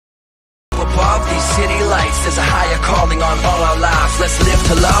city lights, there's a higher calling on all our lives. Let's live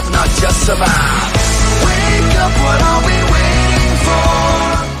to love, not just survive. Wake up, what are we waiting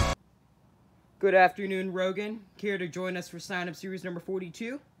for? Good afternoon, Rogan. Care to join us for sign-up series number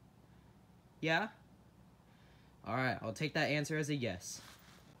 42? Yeah? Alright, I'll take that answer as a yes.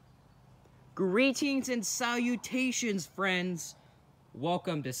 Greetings and salutations, friends.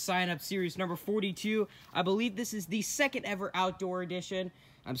 Welcome to sign-up series number 42. I believe this is the second ever outdoor edition.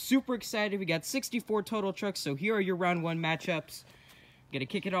 I'm super excited. We got 64 total trucks, so here are your round one matchups. Gonna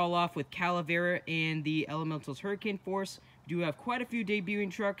kick it all off with Calavera and the Elementals Hurricane Force. We do have quite a few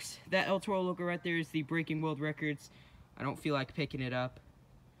debuting trucks. That El Toro logo right there is the Breaking World Records. I don't feel like picking it up.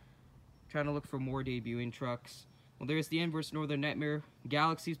 Trying to look for more debuting trucks. Well, there's the Inverse Northern Nightmare,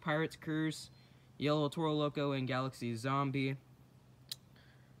 Galaxy's Pirates Curse, Yellow El Toro Loco, and Galaxy's Zombie.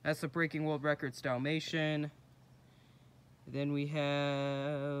 That's the Breaking World Records Dalmatian. Then we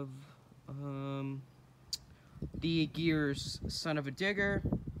have the Gears Son of a Digger,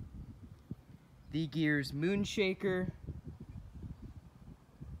 the Gears Moonshaker,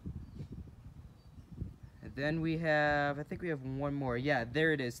 and then we have, I think we have one more. Yeah,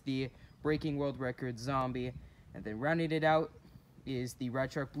 there it is, the Breaking World Records Zombie. And then rounding it out is the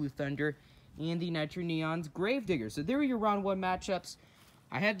Red Shark Blue Thunder and the Nitro Neon's Gravedigger. So there are your round one matchups.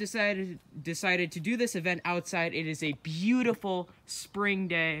 I have decided to do this event outside. It is a beautiful spring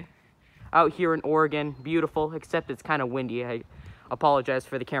day out here in Oregon. Beautiful, except it's kind of windy. I apologize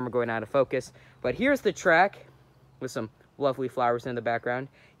for the camera going out of focus. But here's the track with some lovely flowers in the background.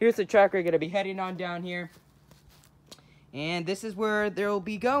 Here's the track we're going to be heading on down here. And this is where they'll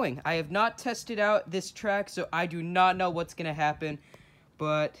be going. I have not tested out this track, so I do not know what's going to happen.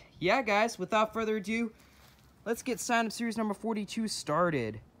 But yeah, guys, without further ado, let's get sign-up series number 42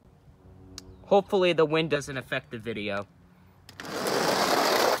 started. Hopefully the wind doesn't affect the video.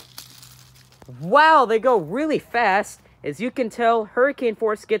 Wow, they go really fast. As you can tell, Hurricane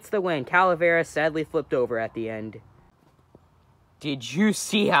Force gets the win. Calavera sadly flipped over at the end. Did you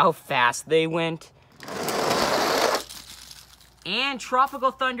see how fast they went? And Tropical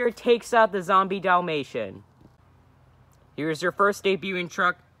Thunder takes out the Zombie Dalmatian. Here's your first debuting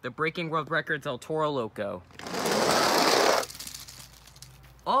truck, the Breaking World Records El Toro Loco.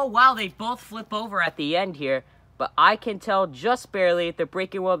 Oh wow, they both flip over at the end here, but I can tell just barely the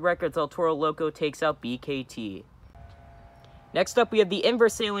Breaking World Records El Toro Loco takes out BKT. Next up, we have the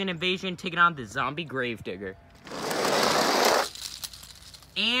Inverse Alien Invasion taking on the Zombie Gravedigger.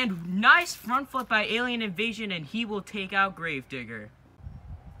 And nice front flip by Alien Invasion, and he will take out Gravedigger.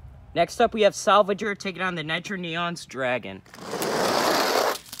 Next up, we have Salvager taking on the Nitro Neon's Dragon.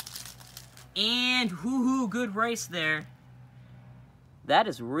 And hoo-hoo, good race there. That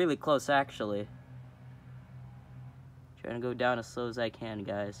is really close, actually. Trying to go down as slow as I can,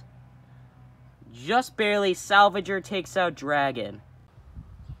 guys. Just barely, Salvager takes out Dragon.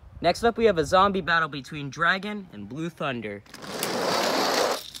 Next up, we have a zombie battle between Dragon and Blue Thunder.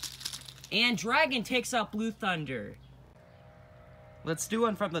 And Dragon takes out Blue Thunder. Let's do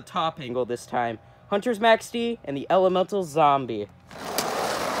one from the top angle this time. Hunter's Max D and the Elemental Zombie.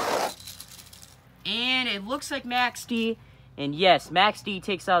 And it looks like Max D. And yes, Max D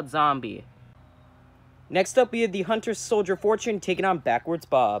takes out Zombie. Next up, we have the Hunter's Soldier Fortune taking on Backwards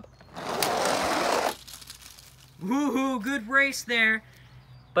Bob. Woohoo, good race there.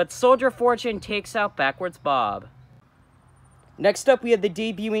 But Soldier Fortune takes out Backwards Bob. Next up, we have the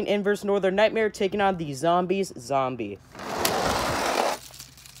debuting Inverse Northern Nightmare taking on the Zombies Zombie.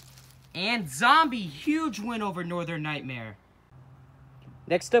 And Zombie, huge win over Northern Nightmare.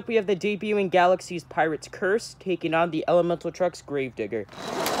 Next up, we have the debuting Galaxy's Pirates Curse taking on the Elemental Truck's Gravedigger.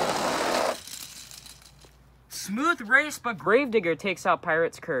 Smooth race, but Gravedigger takes out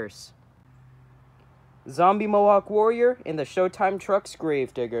Pirates Curse. Zombie Mohawk Warrior and the Showtime Truck's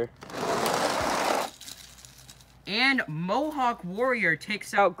Gravedigger. And Mohawk Warrior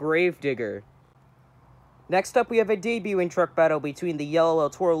takes out Gravedigger. Next up, we have a debuting truck battle between the Yellow El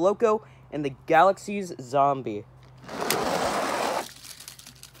Toro Loco and the Galaxy's Zombie.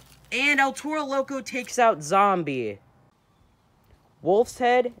 And El Toro Loco takes out Zombie. Wolf's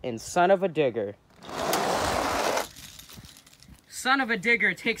Head and Son of a Digger. Son of a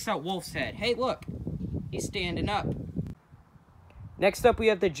Digger takes out Wolf's Head. Hey, look. He's standing up. Next up, we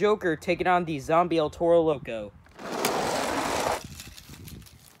have the Joker taking on the Zombie El Toro Loco.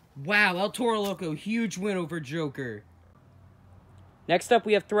 Wow, El Toro Loco, huge win over Joker. Next up,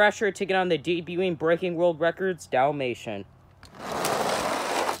 we have Thrasher taking on the debuting Breaking World Records Dalmatian.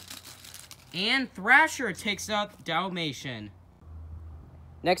 And Thrasher takes out Dalmatian.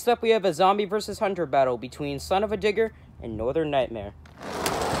 Next up, we have a Zombie vs. Hunter battle between Son of a Digger and Northern Nightmare.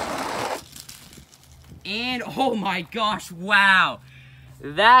 And, oh my gosh, wow.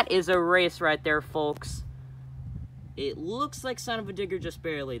 That is a race right there, folks. It looks like Son of a Digger just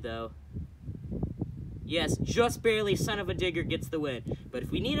barely, though. Yes, just barely Son of a Digger gets the win. But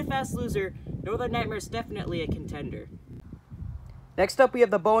if we need a fast loser, Northern Nightmare is definitely a contender. Next up, we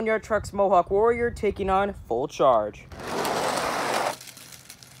have the Boneyard Trucks Mohawk Warrior taking on Full Charge.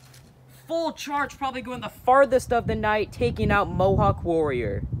 Full Charge probably going the farthest of the night, taking out Mohawk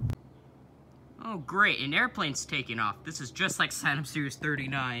Warrior. Oh great, an airplane's taking off. This is just like Sign Up Series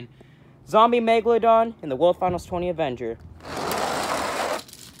 39. Zombie Megalodon and the World Finals 20 Avenger.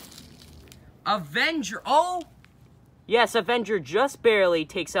 Avenger, oh! Yes, Avenger just barely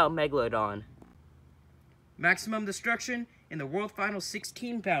takes out Megalodon. Maximum Destruction and the World Finals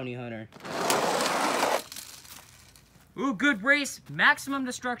 16 Bounty Hunter. Ooh, good race. Maximum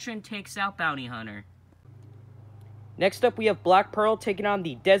Destruction takes out Bounty Hunter. Next up, we have Black Pearl taking on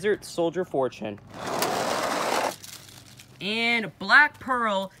the Desert Soldier Fortune. And Black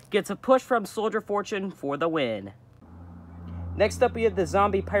Pearl gets a push from Soldier Fortune for the win. Next up, we have the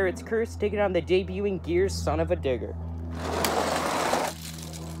Zombie Pirate's Curse taking on the debuting Gears Son of a Digger.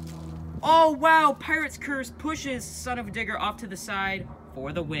 Oh, wow! Pirate's Curse pushes Son of a Digger off to the side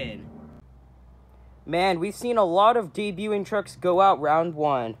for the win. Man, we've seen a lot of debuting trucks go out round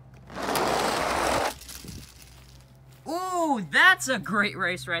one. Ooh, that's a great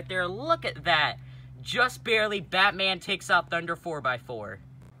race right there. Look at that. Just barely Batman takes out Thunder 4x4.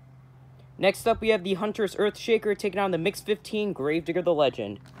 Next up, we have the Hunter's Earthshaker taking on the Mix 15 Gravedigger the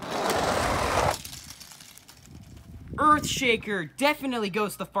Legend. Earthshaker definitely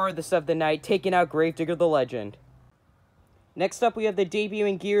goes the farthest of the night, taking out Gravedigger the Legend. Next up, we have the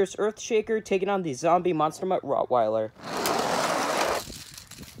debuting Gears Earthshaker taking on the Zombie Monster Mutt Rottweiler.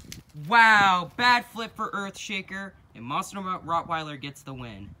 Wow, bad flip for Earthshaker, and Monster Mutt Rottweiler gets the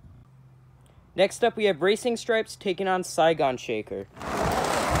win. Next up, we have Racing Stripes taking on Saigon Shaker.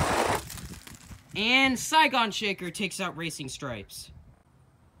 And Saigon Shaker takes out Racing Stripes.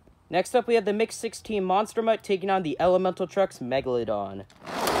 Next up, we have the Mix 16 Monster Mutt taking on the Elemental Trucks Megalodon.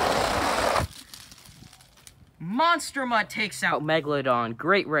 Monster Mutt takes out Megalodon.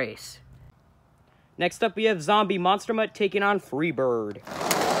 Great race. Next up, we have Zombie Monster Mutt taking on Freebird.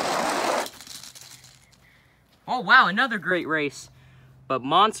 Oh, wow, another great race. But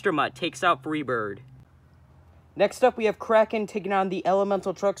Monster Mutt takes out Freebird. Next up, we have Kraken taking on the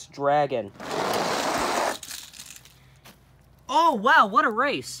Elemental Trucks Dragon. Oh, wow, what a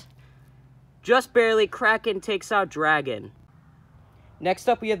race. Just barely, Kraken takes out Dragon. Next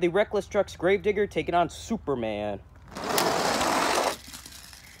up, we have the Reckless Trucks Gravedigger taking on Superman.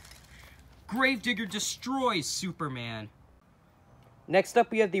 Gravedigger destroys Superman. Next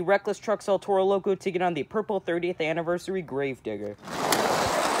up, we have the Reckless Trucks El Toro Loco taking on the Purple 30th Anniversary Gravedigger.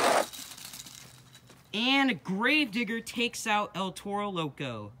 And Gravedigger takes out El Toro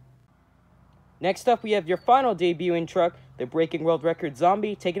Loco. Next up, we have your final debuting truck, the Breaking World Record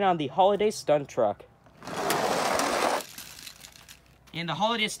Zombie, taking on the Holiday Stunt Truck. And the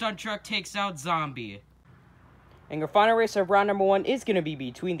Holiday Stunt Truck takes out Zombie. And your final race of round number 1 is going to be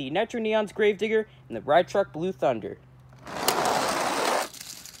between the Nitro Neon's Gravedigger and the Ride Truck Blue Thunder.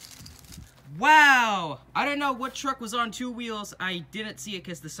 Wow! I don't know what truck was on 2 wheels. I didn't see it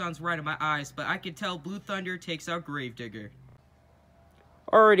because the sun's right in my eyes, but I could tell Blue Thunder takes out Gravedigger.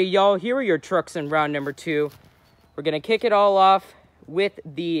 Alrighty, y'all, here are your trucks in round number 2. We're going to kick it all off with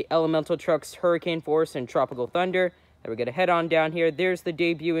the Elemental Trucks Hurricane Force and Tropical Thunder. Then we're going to head on down here. There's the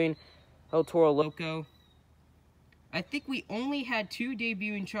debuting El Toro Loco. I think we only had 2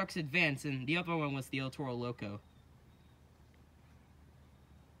 debuting trucks advance, and the other one was the El Toro Loco.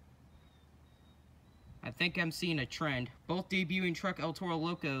 I think I'm seeing a trend. Both debuting truck El Toro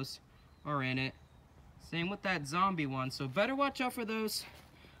Locos are in it. Same with that zombie one, so better watch out for those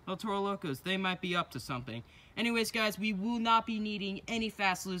El Toro Locos. They might be up to something. Anyways, guys, we will not be needing any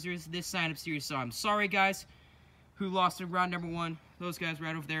fast losers this sign-up series, so I'm sorry, guys, who lost in round number 1. Those guys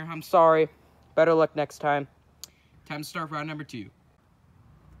right over there, I'm sorry. Better luck next time. Time to start round number 2.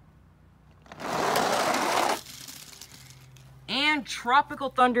 And Tropical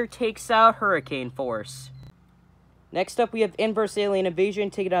Thunder takes out Hurricane Force. Next up, we have Inverse Alien Invasion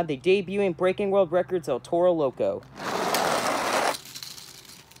taking on the debuting Breaking World Records El Toro Loco.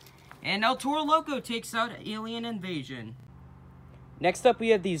 And El Toro Loco takes out Alien Invasion. Next up, we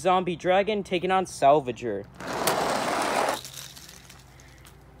have the Zombie Dragon taking on Salvager.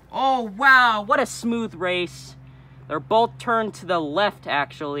 Oh, wow, what a smooth race. They're both turned to the left,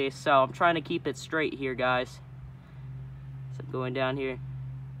 actually, so I'm trying to keep it straight here, guys. So I'm going down here.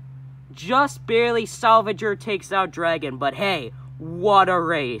 Just barely Salvager takes out Dragon, but hey, what a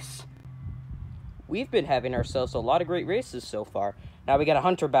race. we've been having ourselves a lot of great races so far. Now we got a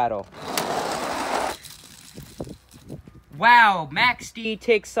hunter battle. Wow, Max D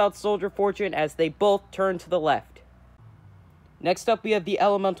takes out Soldier Fortune as they both turn to the left. Next up, we have the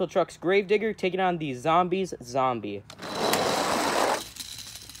Elemental Trucks Gravedigger taking on the Zombies Zombie.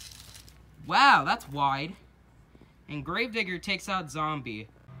 Wow, that's wide. And Gravedigger takes out Zombie.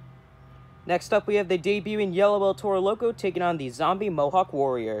 Next up, we have the debuting Yellow El Toro Loco taking on the Zombie Mohawk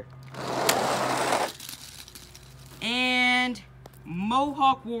Warrior. And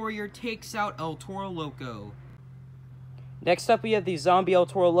Mohawk Warrior takes out El Toro Loco. Next up, we have the Zombie El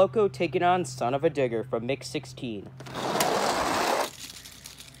Toro Loco taking on Son of a Digger from Mix 16.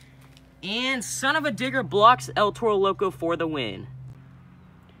 And Son of a Digger blocks El Toro Loco for the win.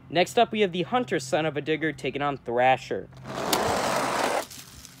 Next up, we have the Hunter Son of a Digger taking on Thrasher.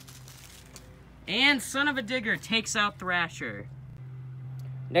 And Son of a Digger takes out Thrasher.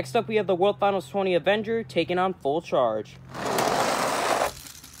 Next up, we have the World Finals 20 Avenger taking on Full Charge.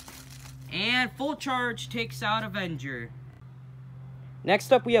 And Full Charge takes out Avenger.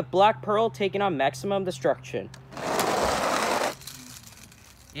 Next up, we have Black Pearl taking on Maximum Destruction.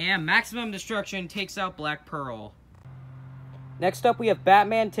 And Maximum Destruction takes out Black Pearl. Next up, we have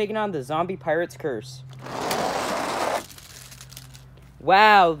Batman taking on the Zombie Pirate's Curse.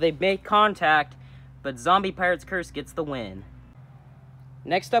 Wow, they make contact, but Zombie Pirate's Curse gets the win.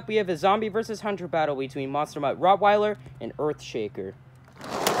 Next up, we have a Zombie vs. Hunter battle between Monster Mutt Rottweiler and Earthshaker.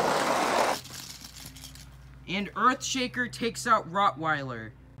 And Earthshaker takes out Rottweiler.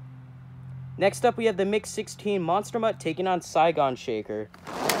 Next up, we have the Mix 16 Monster Mutt taking on Saigon Shaker.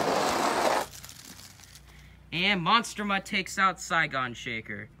 And Monster Mutt takes out Saigon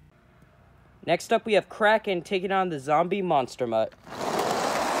Shaker. Next up, we have Kraken taking on the Zombie Monster Mutt.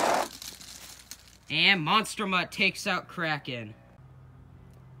 And Monster Mutt takes out Kraken.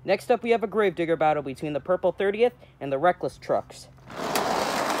 Next up, we have a Gravedigger battle between the Purple 30th and the Reckless Trucks.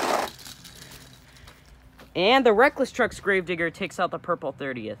 And the Reckless Trucks Gravedigger takes out the Purple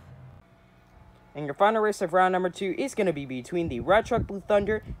 30th. And your final race of round number 2 is going to be between the Red Truck Blue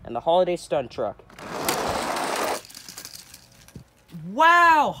Thunder and the Holiday Stunt Truck.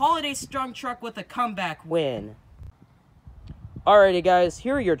 Wow! Holiday Stunt Truck with a comeback win. Alrighty guys,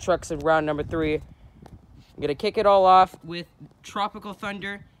 here are your trucks in round number 3. I'm going to kick it all off with Tropical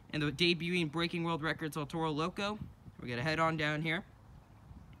Thunder and the debuting Breaking World Records El Toro Loco. We're going to head on down here.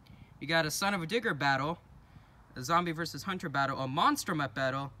 You got a Son of a Digger battle, a Zombie vs. Hunter battle, a Monster Mutt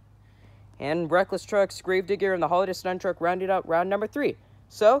battle, and Reckless Trucks, Gravedigger, and the Holiday Stunt Truck rounded out round number 3.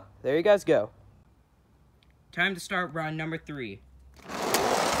 So, there you guys go. Time to start round number 3.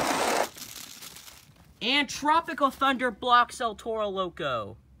 And Tropical Thunder blocks El Toro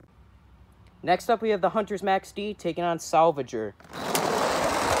Loco. Next up, we have the Hunter's Max D taking on Salvager.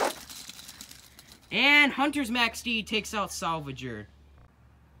 And Hunter's Max D takes out Salvager.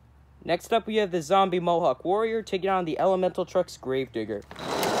 Next up, we have the Zombie Mohawk Warrior taking on the Elemental Trucks Gravedigger.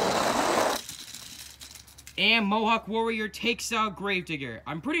 And Mohawk Warrior takes out Gravedigger.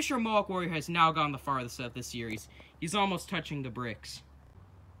 I'm pretty sure Mohawk Warrior has now gone the farthest of the series. He's almost touching the bricks.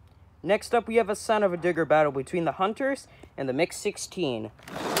 Next up, we have a Son of a Digger battle between the Hunters and the Mix 16.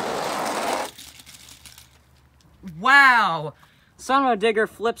 Wow! Son of a Digger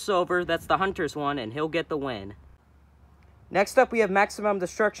flips over, that's the Hunter's one, and he'll get the win. Next up, we have Maximum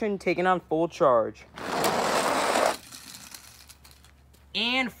Destruction taking on Full Charge.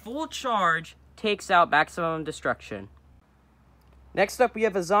 And Full Charge takes out Maximum Destruction. Next up, we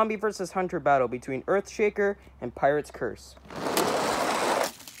have a Zombie vs. Hunter battle between Earthshaker and Pirate's Curse.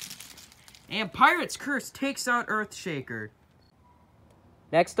 And Pirate's Curse takes out Earthshaker.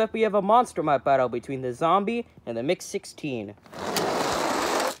 Next up, we have a Monster Mutt battle between the Zombie and the Mix 16.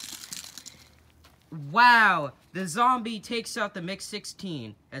 Wow! The Zombie takes out the Mix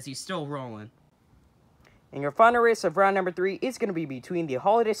 16 as he's still rolling. And your final race of round number 3 is going to be between the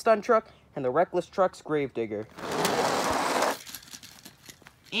Holiday Stunt Truck and the Reckless Trucks Gravedigger.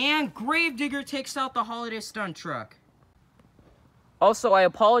 And Gravedigger takes out the Holiday Stunt Truck. Also, I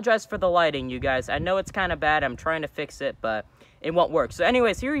apologize for the lighting, you guys. I know it's kind of bad. I'm trying to fix it, but it won't work. So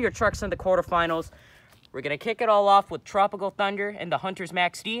anyways, here are your trucks in the quarterfinals. We're going to kick it all off with Tropical Thunder and the Hunter's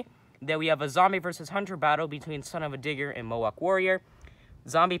Max D. Then we have a Zombie vs. Hunter battle between Son of a Digger and Mohawk Warrior.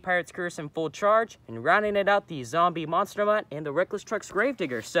 Zombie Pirate's Curse and Full Charge. And rounding it out, the Zombie Monster Mutt and the Reckless Trucks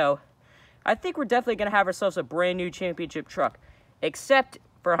Gravedigger. So, I think we're definitely going to have ourselves a brand new championship truck. Except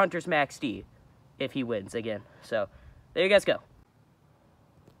for Hunter's Max D, if he wins again. So, there you guys go.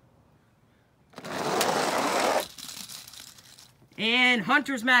 And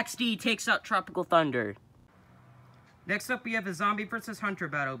Hunter's Max D takes out Tropical Thunder. Next up, we have a zombie versus hunter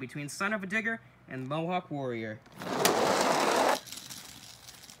battle between Son of a Digger and Mohawk Warrior.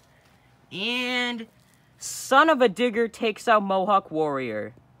 And Son of a Digger takes out Mohawk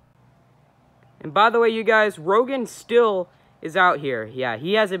Warrior. And by the way, you guys, Rogan still is out here. Yeah,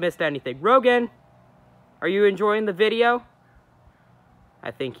 he hasn't missed anything. Rogan, are you enjoying the video?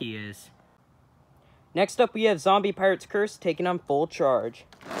 I think he is. Next up, we have Zombie Pirate's Curse taking on Full Charge.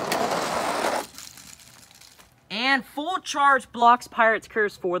 And Full Charge blocks Pirate's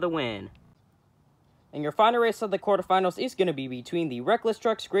Curse for the win. And your final race of the quarterfinals is going to be between the Reckless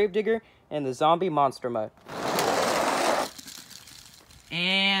Trucks Gravedigger and the Zombie Monster Mutt.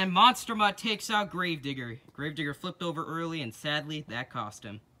 And Monster Mutt takes out Gravedigger. Gravedigger flipped over early, and sadly, that cost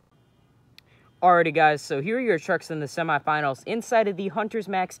him. Alrighty, guys, so here are your trucks in the semifinals. Inside of the Hunter's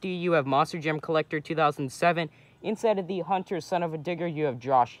Max D, you have Monster Jam Collector 2007. Inside of the Hunter's Son of a Digger, you have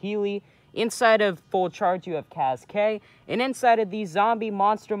Josh Healy. Inside of Full Charge, you have Kaz K. And inside of the Zombie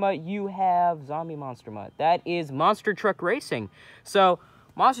Monster Mutt, you have Zombie Monster Mutt. That is Monster Truck Racing. So,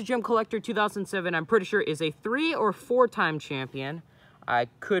 Monster Jam Collector 2007, I'm pretty sure, is a 3- or 4-time champion. I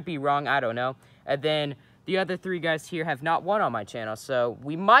could be wrong, I don't know. And then the other 3 guys here have not won on my channel. So,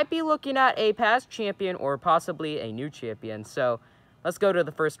 we might be looking at a past champion or possibly a new champion. So, let's go to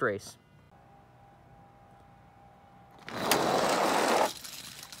the first race.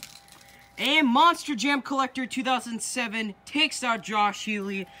 And Monster Jam Collector 2007 takes out Josh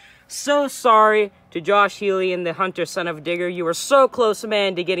Healy. So sorry to Josh Healy and the Hunter Son of a Digger. You were so close,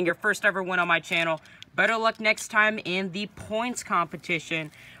 man, to getting your first ever win on my channel. Better luck next time in the points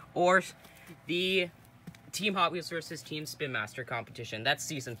competition or the Team Hot Wheels versus Team Spin Master competition. That's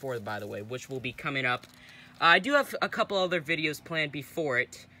Season 4, by the way, which will be coming up. I do have a couple other videos planned before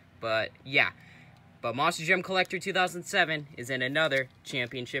it, but yeah. But Monster Jam Collector 2007 is in another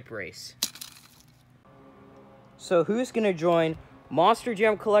championship race. So who's going to join Monster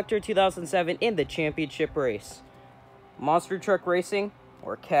Jam Collector 2007 in the championship race? Monster Truck Racing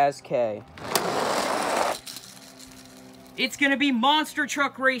or Kaz K? It's going to be Monster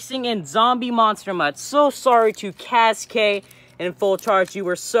Truck Racing and Zombie Monster Mutt. So sorry to Kaz K and Full Charge. You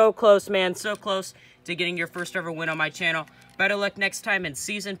were so close, man. So close to getting your first ever win on my channel. Better luck next time in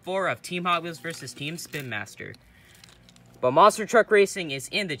Season 4 of Team Hot Wheels versus Team Spin Master. But Monster Truck Racing is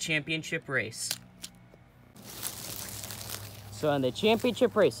in the championship race. So in the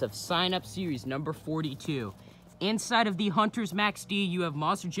championship race of Sign Up Series number 42, inside of the Hunter's Max D, you have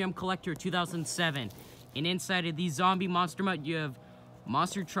Monster Jam Collector 2007. And inside of the Zombie Monster Mutt, you have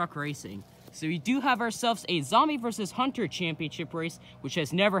Monster Truck Racing. So we do have ourselves a Zombie versus Hunter championship race, which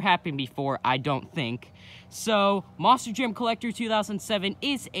has never happened before, I don't think. So, Monster Jam Collector 2007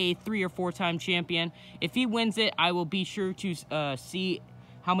 is a 3- or 4-time champion. If he wins it, I will be sure to see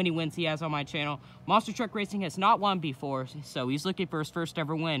how many wins he has on my channel. Monster Truck Racing has not won before, so he's looking for his first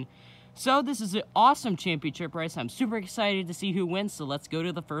ever win. So, this is an awesome championship race. I'm super excited to see who wins, so let's go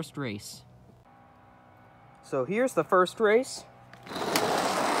to the first race. So, here's the first race.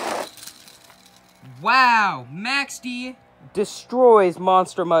 Wow, Max D destroys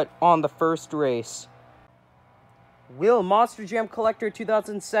Monster Mutt on the first race. Will Monster Jam Collector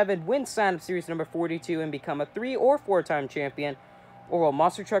 2007 win Sign Up Series number 42 and become a 3- or 4-time champion? Or will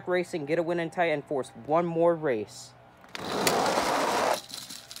Monster Truck Racing get a win in tight and force one more race?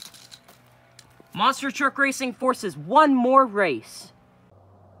 Monster Truck Racing forces one more race.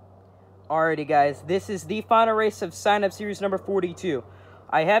 Alrighty guys, this is the final race of Sign Up Series number 42.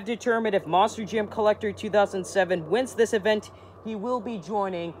 I have determined if Monster Jam Collector 2007 wins this event, he will be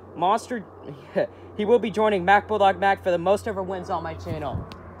joining Mac Bulldog Mac for the most ever wins on my channel.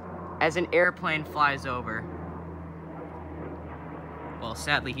 As an airplane flies over. Well,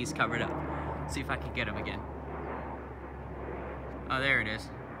 sadly he's covered up. Let's see if I can get him again. Oh, there it is.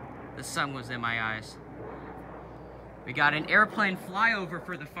 The sun was in my eyes. We got an airplane flyover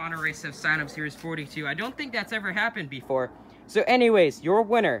for the final race of Sign Up Series 42. I don't think that's ever happened before. So anyways, your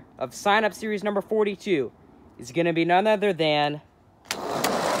winner of Sign Up Series number 42 is going to be none other than...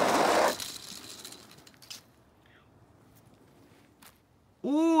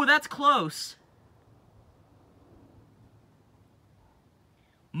 Ooh, that's close.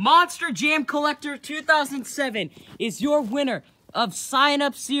 Monster Jam Collector 2007 is your winner of Sign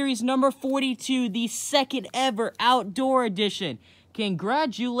Up Series number 42, the second ever outdoor edition.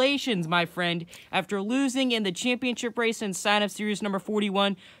 Congratulations, my friend. After losing in the championship race in Sign Up Series number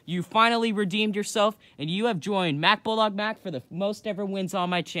 41, you finally redeemed yourself, and you have joined Mac Bulldog Mac for the most ever wins on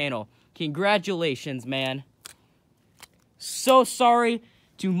my channel. Congratulations, man. So sorry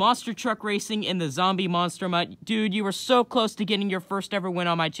to Monster Truck Racing and the Zombie Monster Mutt. Dude, you were so close to getting your first ever win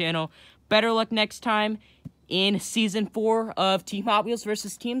on my channel. Better luck next time in Season 4 of Team Hot Wheels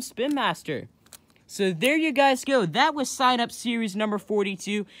vs. Team Spin Master. So there you guys go. That was sign-up series number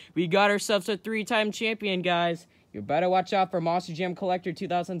 42. We got ourselves a 3-time champion, guys. You better watch out for Monster Jam Collector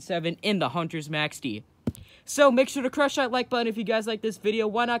 2007 in the Hunter's Max D. So make sure to crush that like button if you guys like this video.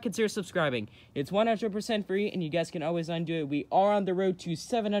 Why not consider subscribing? It's 100% free, and you guys can always undo it. We are on the road to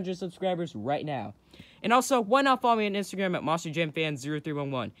 700 subscribers right now. And also, why not follow me on Instagram at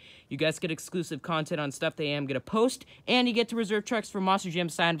MonsterJamFan0311. You guys get exclusive content on stuff that I am going to post, and you get to reserve trucks for Monster Jam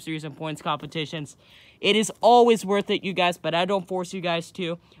sign-up series and points competitions. It is always worth it, you guys, but I don't force you guys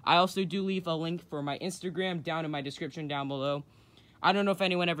to. I also do leave a link for my Instagram down in my description down below. I don't know if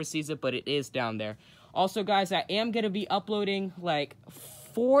anyone ever sees it, but it is down there. Also, guys, I am going to be uploading, like,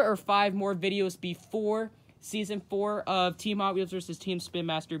 4 or 5 more videos before Season 4 of Team Hot Wheels vs. Team Spin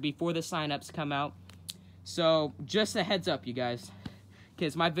Master, before the sign-ups come out. So, just a heads up, you guys,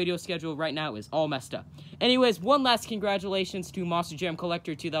 because my video schedule right now is all messed up. Anyways, one last congratulations to Monster Jam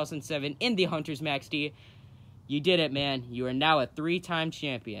Collector 2007 in the Hunter's Max D. You did it, man. You are now a 3-time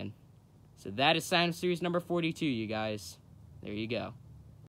champion. So that is sign-up series number 42, you guys. There you go.